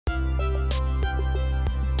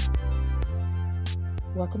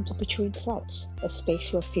Welcome to Between Frets, a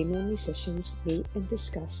space where female musicians meet and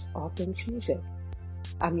discuss all things music.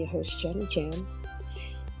 I'm your host, Jenny Jan,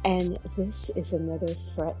 and this is another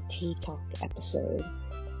Fret Tea Talk episode.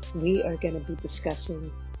 We are going to be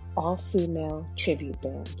discussing all-female tribute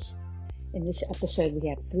bands. In this episode, we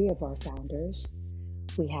have three of our founders.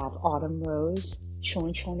 We have Autumn Rose,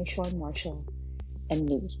 Sean Marshall, and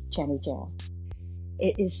me, Jenny Jan.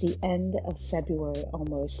 It is the end of February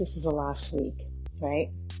almost. This is the last week, right?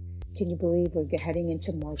 Can you believe we're heading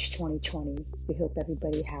into March 2020? We hope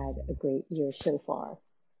everybody had a great year so far.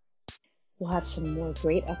 We'll have some more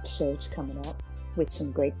great episodes coming up with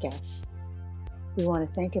some great guests. We want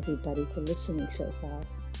to thank everybody for listening so far.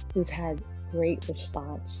 We've had great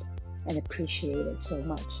response and appreciate it so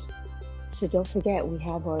much. So don't forget, we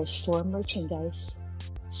have our store merchandise,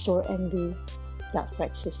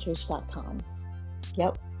 storeenvy.fretsisters.com.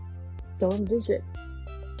 Yep, go and visit.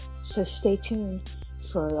 So stay tuned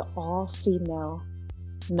for the all-female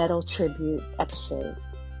metal tribute episode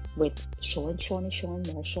with Sean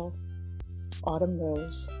Marshall, Autumn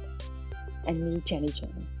Rose, and me, Jenny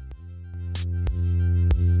Jan.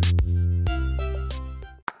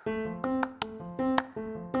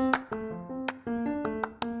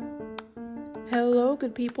 Hello,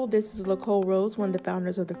 good people. This is Nicole Rose, one of the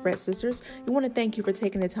founders of the Fret Sisters. We want to thank you for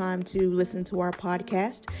taking the time to listen to our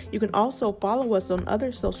podcast. You can also follow us on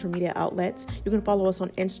other social media outlets. You can follow us on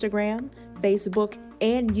Instagram, Facebook,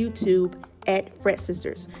 and YouTube at Fret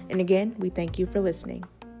Sisters. And again, we thank you for listening.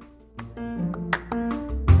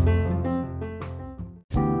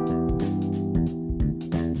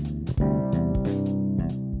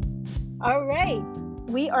 All right,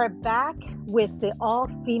 we are back with the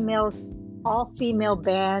all-female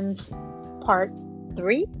bands part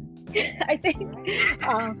 3, I think.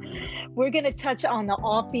 We're going to touch on the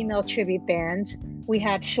all-female tribute bands. We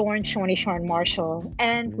have Sean Marshall,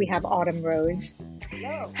 and we have Autumn Rose.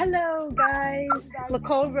 Hello guys.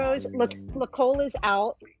 Nicole is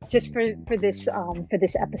out just for this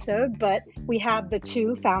episode, but we have the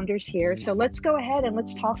two founders here. So let's go ahead and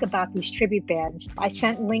let's talk about these tribute bands. I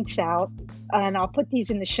sent links out, and I'll put these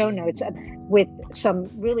in the show notes with some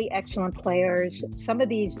really excellent players. Some of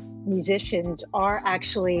these musicians are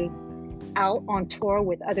actually out on tour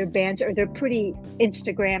with other bands, or they're pretty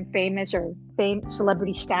Instagram famous or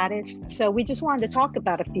celebrity status. So we just wanted to talk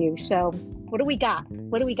about a few. So what do we got?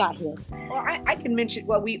 What do we got here? Well, I can mention,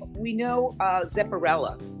 well, we know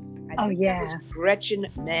Zepparella. I think that was Gretchen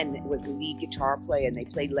Menn was the lead guitar player, and they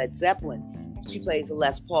played Led Zeppelin. She plays a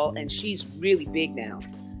Les Paul, and she's really big now.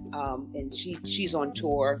 And she's on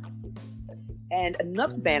tour. And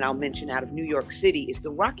another band I'll mention out of New York City is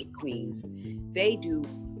the Rocket Queens. They do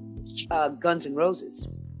Guns N' Roses.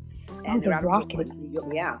 And they're out of Brooklyn,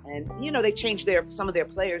 yeah. And they changed some of their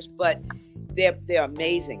players, but they're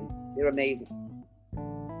amazing. They're amazing.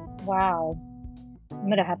 Wow. I'm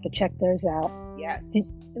going to have to check those out. Yes.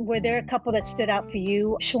 Were there a couple that stood out for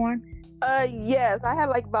you, Sean? Yes, I had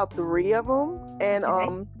like about 3 of them. And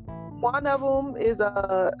one of them is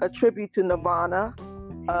a tribute to Nirvana.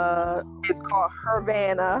 It's called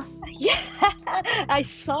Nirvana. Yeah, I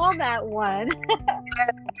saw that one.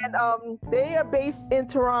 and they are based in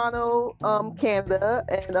Toronto, Canada.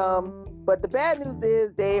 And but the bad news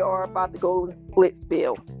is they are about to go in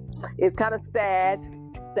Splitsville. It's kind of sad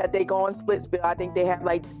that they go on Splitsville. I think they have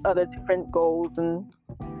like other different goals and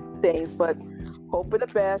things, but hope for the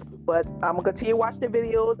best. But I'm gonna continue to watch their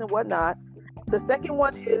videos and whatnot. The second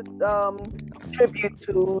one is tribute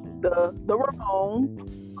to the Ramones,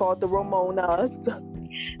 called the Ramonas. The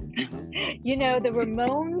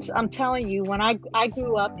Ramones, I'm telling you, when I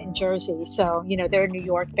grew up in Jersey, so they're a New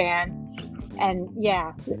York band, and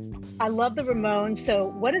yeah, I love the Ramones.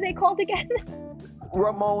 So what are they called again?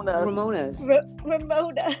 Ramonas.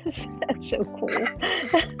 Ramonas. That's so cool.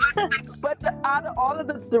 But out of all of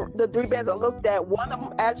the 3 bands I looked at, one of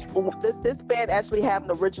them actually, this band actually have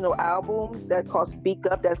an original album that's called Speak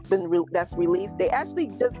Up that's released. They actually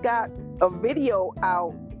just got a video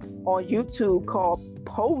out on YouTube called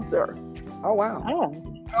Poser. Oh wow!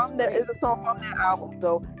 There is a song from that album,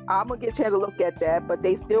 so I'm gonna get a chance to look at that. But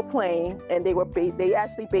they still playing, and they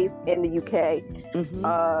actually based in the UK. Mm-hmm.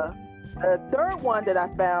 The third one that I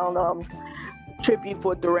found, tribute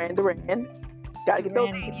for Duran Duran. Gotta get those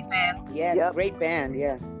 80s in. Yeah, yep. Great band,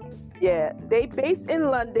 yeah. Yeah, they based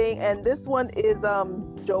in London, and this one is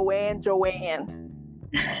Joanne.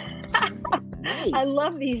 Nice. I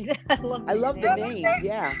love these. I love the names,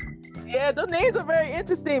 yeah. Yeah, the names are very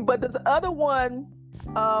interesting, but the other one,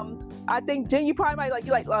 I think, Jen, you probably might like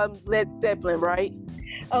Led Zeppelin, right?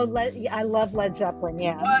 Oh, I love Led Zeppelin,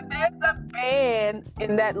 yeah. There's a band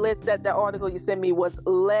in that list, that the article you sent me, was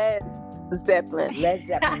Led Zeppelin. Led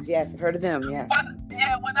Zeppelin, yes, heard of them, yes.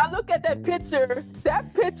 When I look at that picture,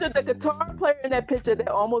 the guitar player in that picture, they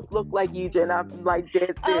almost look like you, Jen. I'm like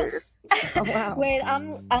dead serious. Oh, wow. Wait,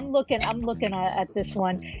 I'm looking at this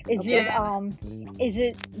one. Is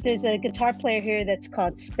it there's a guitar player here that's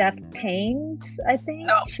called Steph Paines, I think.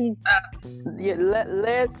 No. She's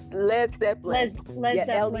Led Zeppelin. Led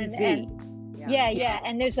Zeppelin. LEZ. Yeah.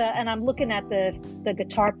 And I'm looking at the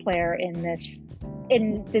guitar player in this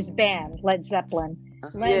band, Led Zeppelin.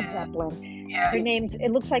 Zeppelin. Yeah.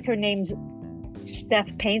 It looks like her name's Steph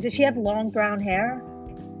Paines. Does she have long brown hair?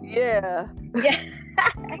 Yeah. Yeah.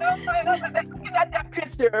 Looking at that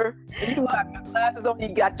picture, and you have your glasses on, you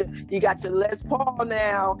got your Les Paul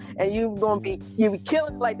now, and you be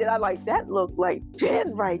killing like that. I like that look like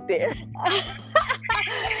Jen right there.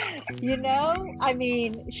 I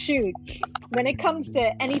mean, shoot. When it comes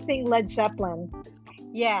to anything Led Zeppelin,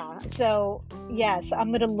 yeah. So yes,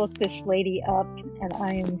 I'm gonna look this lady up, and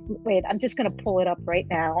I'm just gonna pull it up right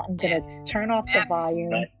now. I'm gonna turn off the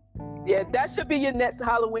volume. Yeah, that should be your next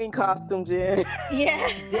Halloween costume, Jen.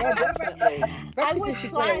 Yeah, definitely. Especially since you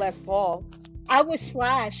play Les Paul. I was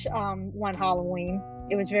Slash one Halloween.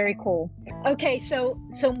 It was very cool. Okay, so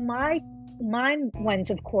mine ones,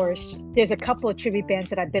 of course, there's a couple of tribute bands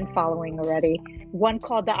that I've been following already. One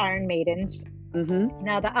called the Iron Maidens. Mm-hmm.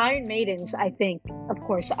 Now, the Iron Maidens, I think, of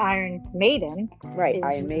course, Iron Maiden is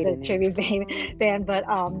Iron Maiden, the tribute band. But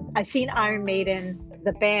I've seen Iron Maiden,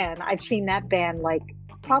 the band. I've seen that band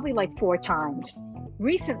probably 4 times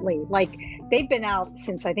recently. They've been out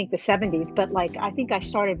since I think the 70s, but I think I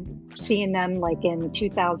started seeing them in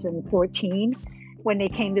 2014 when they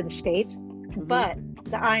came to the States. Mm-hmm. But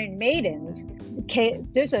the Iron Maidens,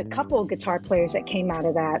 there's a couple of guitar players that came out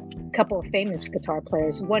of that, a couple of famous guitar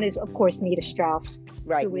players. One is, of course, Nita Strauss,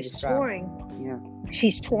 who is touring. Yeah.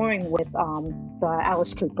 She's touring with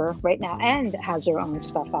Alice Cooper right now and has her own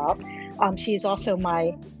stuff out. She's also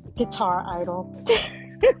my guitar idol.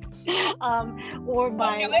 Or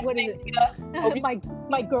my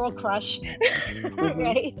girl crush. Mm-hmm.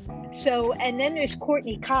 Right? So, and then there's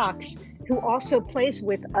Courtney Cox, who also plays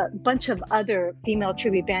with a bunch of other female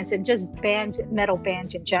tribute bands and just metal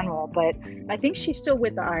bands in general. But I think she's still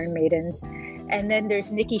with the Iron Maidens. And then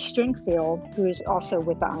there's Nikki Stringfield, who is also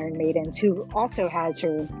with the Iron Maidens, who also has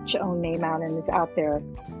her own name out and is out there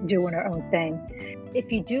doing her own thing.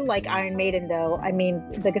 If you do like Iron Maiden, though, I mean,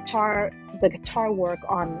 the guitar work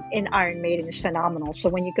in Iron Maiden is phenomenal. So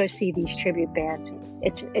when you go see these tribute bands,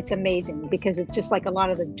 it's amazing because it's just a lot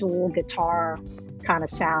of the dual guitar kind of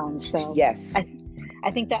sounds. So yes,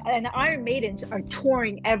 I think that, and the Iron Maidens are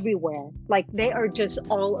touring everywhere. They are just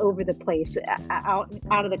all over the place, out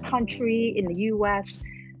of the country, in the U.S.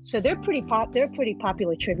 So they're a pretty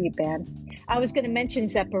popular tribute band. I was going to mention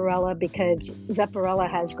Zepparella because Zepparella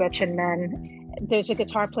has Gretchen Menn. There's a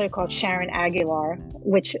guitar player called Sharon Aguilar,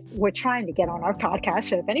 which we're trying to get on our podcast.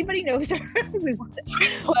 So if anybody knows her, we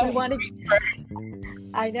want to.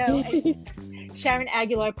 I know. Sharon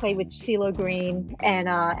Aguilar played with CeeLo Green and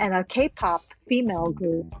a K-pop female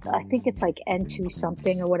group. I think it's N2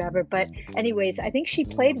 something or whatever. But anyways, I think she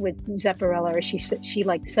played with Zepparella, or she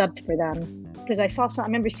subbed for them. Because I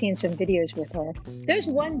remember seeing some videos with her. There's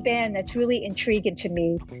one band that's really intriguing to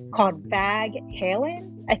me called Van Halen.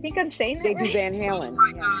 I think I'm saying that They right. do Van Halen.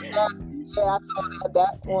 Yeah, I saw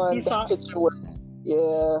that one. That picture was,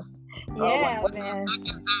 yeah. Yeah, man.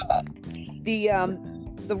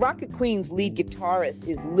 The Rocket Queen's lead guitarist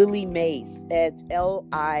is Lily Mace. It's Lily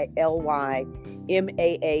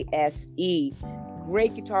Maase.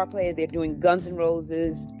 Great guitar player. They're doing Guns N'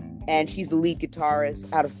 Roses, and she's the lead guitarist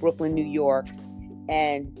out of Brooklyn, New York.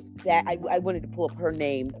 And that I wanted to pull up her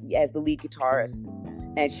name as the lead guitarist,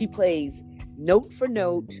 and she plays note for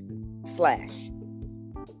note Slash.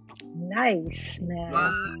 Nice, man.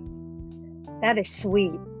 That is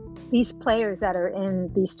sweet. These players that are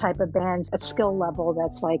in these type of bands, a skill level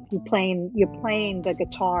that's you're playing the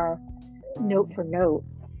guitar note for note.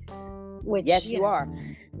 Which, yes, you are.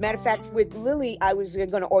 Matter of fact, with Lily, I was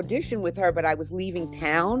going to audition with her, but I was leaving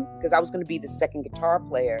town because I was going to be the second guitar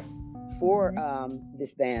player for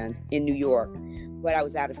this band in New York. But I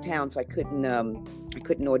was out of town, so I couldn't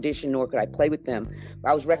audition, nor could I play with them.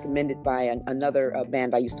 I was recommended by another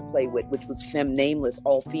band I used to play with, which was Femme Nameless,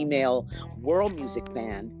 all-female world music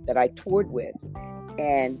band that I toured with.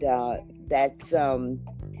 And that's Femme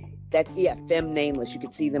Nameless. You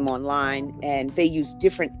could see them online, and they use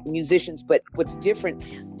different musicians. But what's different,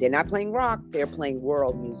 they're not playing rock; they're playing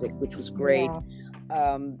world music, which was great.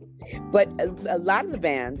 Yeah. But a lot of the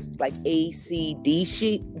bands, like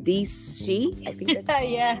AC/DC, I think.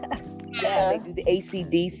 Yeah. Yeah, they do the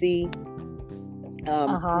AC/DC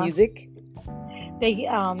music. They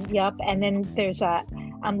yep, and then there's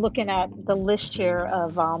I'm looking at the list here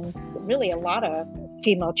of really a lot of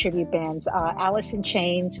female tribute bands. Alice in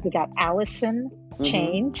Chains, we got Allison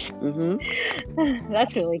Chains.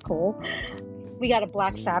 That's really cool. We got a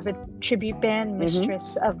Black Sabbath tribute band,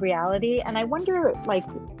 Mistress of Reality, and I wonder like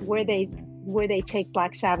where they take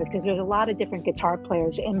Black Sabbath, because there's a lot of different guitar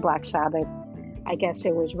players in Black Sabbath. I guess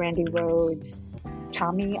it was Randy Rhoads,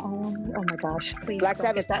 Tommy Iommi. Oh my gosh! Please Black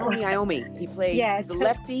Sabbath's Tony Iommi. He plays the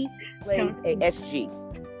lefty, plays a SG.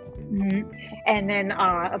 And then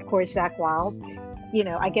of course Zakk Wylde. You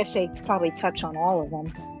know, I guess they probably touch on all of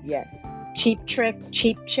them. Yes. Cheap Trick,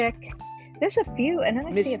 Cheap Chick. There's a few, and then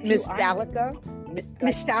I see a few. Metallica.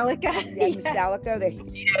 Metallica. Yeah, Metallica.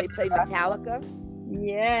 They play Metallica.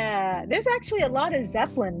 Yeah, there's actually a lot of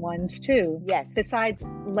Zeppelin ones too. Yes. Besides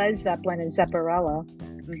Led Zeppelin and Zepparella,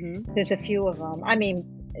 there's a few of them. I mean,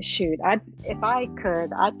 shoot, if I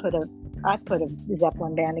could, I'd put a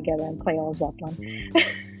Zeppelin band together and play all Zeppelin.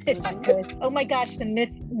 If I could. Oh my gosh, the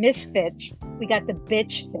Misfits. We got the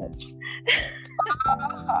Bitch Fits.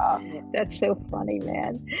 That's so funny,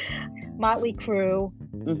 man. Motley Crue,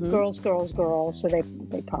 Girls. So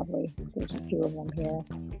they probably, there's a few of them here.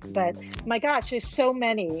 But my gosh, there's so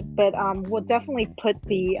many. But we'll definitely put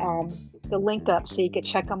the link up so you could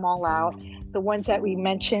check them all out. The ones that we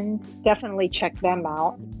mentioned, definitely check them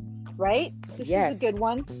out. Right? This is a good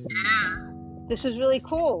one. This is really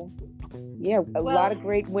cool. Yeah, a lot of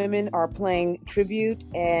great women are playing tribute.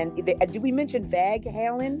 And did we mention Van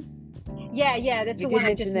Halen? Yeah, that's the one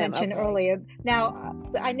I just mentioned earlier. Now,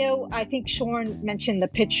 I think Sean mentioned the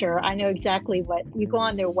picture. I know exactly what, you go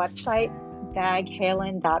on their website,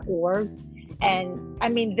 vaghalen.org, and I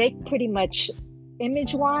mean, they pretty much,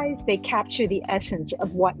 image-wise, they capture the essence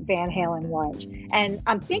of what Van Halen was. And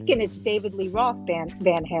I'm thinking it's David Lee Roth Van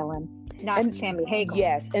Halen, not Sammy Hagar.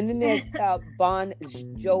 Yes, and then there's Bon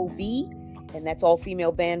Jovi, and that's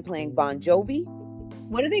all-female band playing Bon Jovi.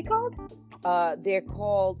 What are they called? They're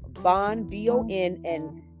called Bon, B-O-N,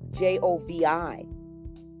 and J-O-V-I.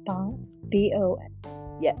 Bon, B-O-N.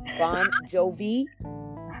 Yeah, Bon Jovi.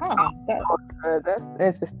 That's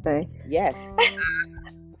interesting. Yes.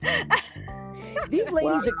 These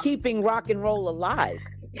ladies are keeping rock and roll alive.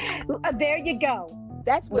 There you go.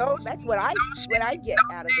 That's what I get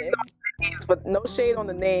out of it. But no shade on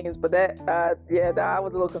the names, but that I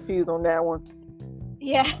was a little confused on that one.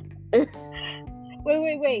 Yeah.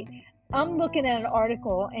 Wait. I'm looking at an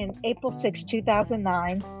article in April 6,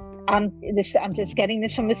 2009. I'm just getting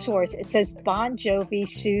this from the source. It says Bon Jovi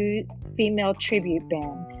sued female tribute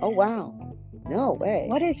band. Oh wow! No way.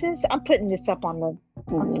 What is this? I'm putting this up on the.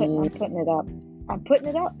 I'm putting it up. I'm putting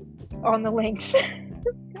it up on the links.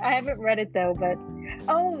 I haven't read it though, but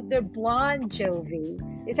they're Blonde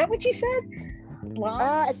Jovi. Is that what you said? Blonde.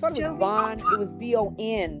 I thought it was Bon. It was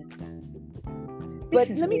B-O-N. But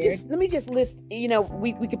let me just list, you know,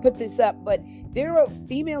 we could put this up, but there are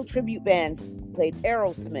female tribute bands played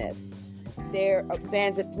Aerosmith. There are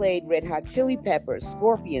bands that played Red Hot Chili Peppers,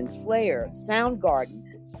 Scorpions, Slayer,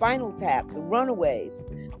 Soundgarden, Spinal Tap, The Runaways.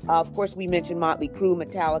 Of course, we mentioned Motley Crue,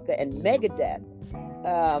 Metallica, and Megadeth.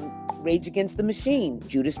 Rage Against the Machine,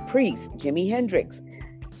 Judas Priest, Jimi Hendrix.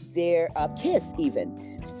 They're Kiss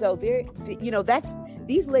even. So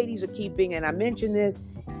these ladies are keeping, and I mentioned this,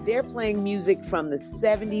 they're playing music from the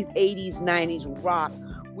 70s, 80s, 90s rock,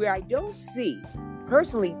 where I don't see,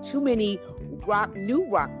 personally, too many new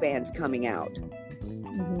rock bands coming out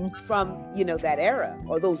from, that era,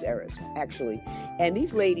 or those eras, actually. And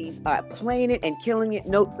these ladies are playing it and killing it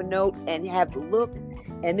note for note and have the look,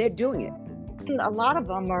 and they're doing it. A lot of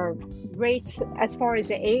them are great as far as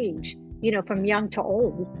the age, from young to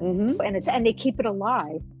old. And they keep it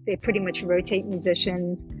alive. They pretty much rotate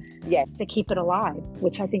musicians to keep it alive,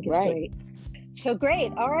 which I think is great. So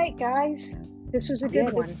great. All right, guys. This was a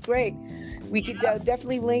good one. This is great. We could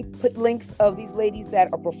definitely put links of these ladies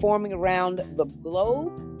that are performing around the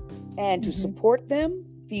globe, and to support them.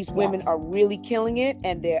 These women are really killing it,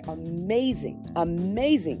 and they're amazing,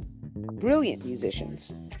 brilliant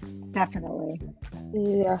musicians. Definitely.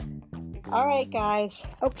 Yeah. All right, guys.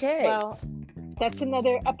 Okay. Well, that's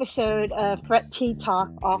another episode of Fret Tea Talk,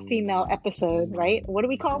 all-female episode, right? What do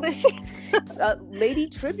we call this? Lady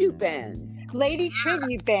tribute bands. Lady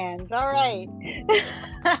tribute bands. All right.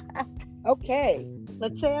 Okay.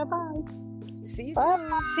 Let's say our bye. See you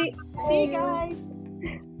soon. See you guys.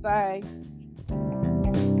 Bye.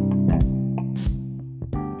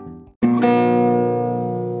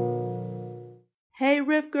 Hey,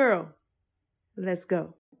 Riff Girl. Let's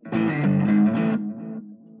go.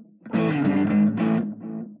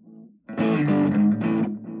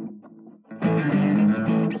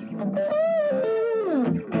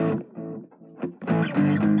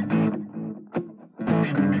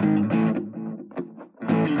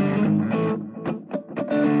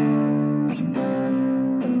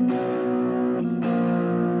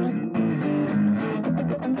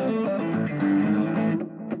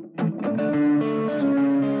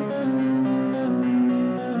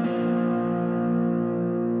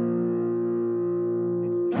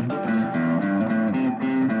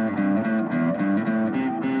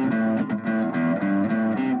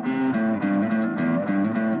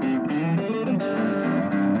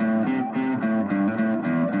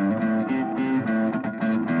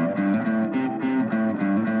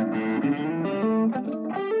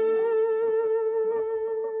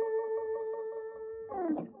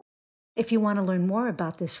 If you want to learn more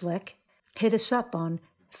about this lick, hit us up on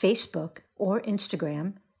Facebook or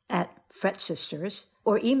Instagram at Fret Sisters,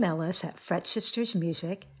 or email us at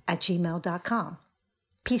fretsistersmusic@gmail.com.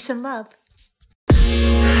 Peace and love.